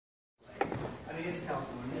mean, it's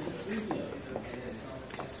California. It's a studio. It's okay.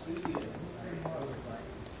 It's a studio. I was like,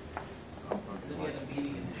 looking at the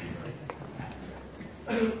meeting and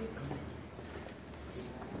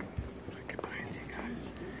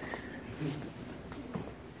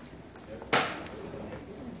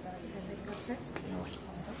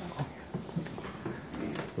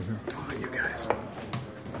Oh, you guys.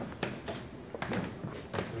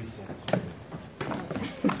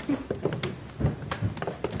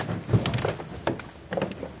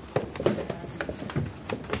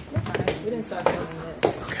 We didn't start filming it.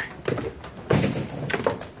 Okay.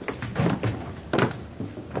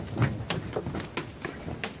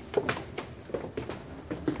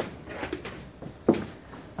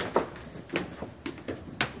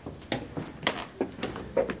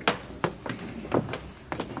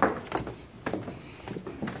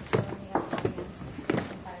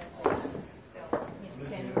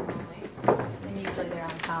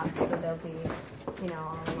 So they'll be,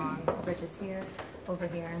 all along bridges here, over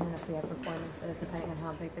here, and then if we have performances, depending on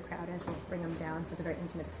how big the crowd is, we'll bring them down, so it's a very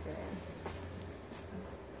intimate experience.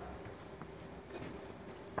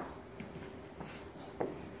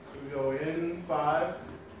 We go in 5,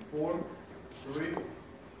 4, 3.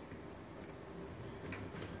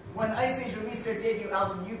 When Ice Age released their debut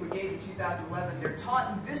album, New Brigade, in 2011, their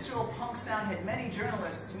taut and visceral punk sound had many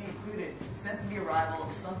journalists, me included, sensing the arrival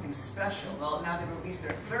of something special. Well, now they've released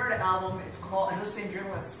their third album. It's called, and those same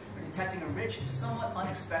journalists are detecting a rich, somewhat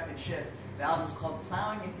unexpected shift. The album is called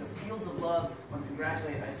Plowing into the Fields of Love. I want to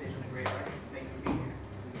congratulate Ice Age on a great record. Thank you for being here.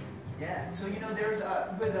 Yeah, so there's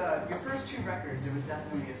with your first two records, there was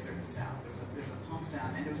definitely a certain sound. There was a bit of a punk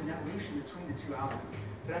sound, and there was an evolution between the two albums.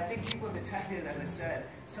 But I think people have detected, as I said,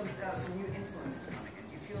 some new influences coming in.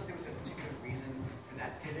 Do you feel like there was a particular reason for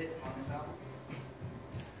that pivot on this album?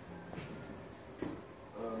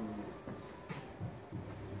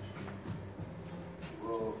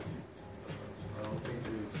 Well, I don't think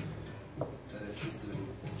we're that interested in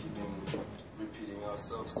keeping repeating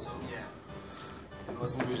ourselves, so Yeah. it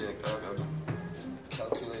wasn't really a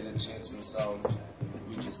calculated change in sound.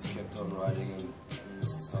 We just kept on writing, and this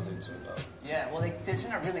is how they turned out. Yeah, well, they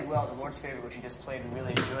turned out really well. The Lord's Favorite, which you just played, we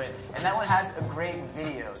really enjoyed. And that one has a great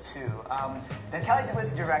video, too. Then Kelly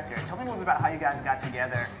DeWitt's the director. Tell me a little bit about how you guys got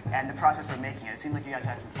together and the process for making it. It seemed like you guys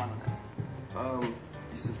had some fun with it.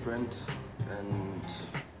 He's a friend, and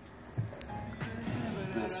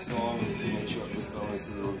the song, the nature of the song is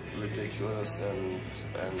a little ridiculous, and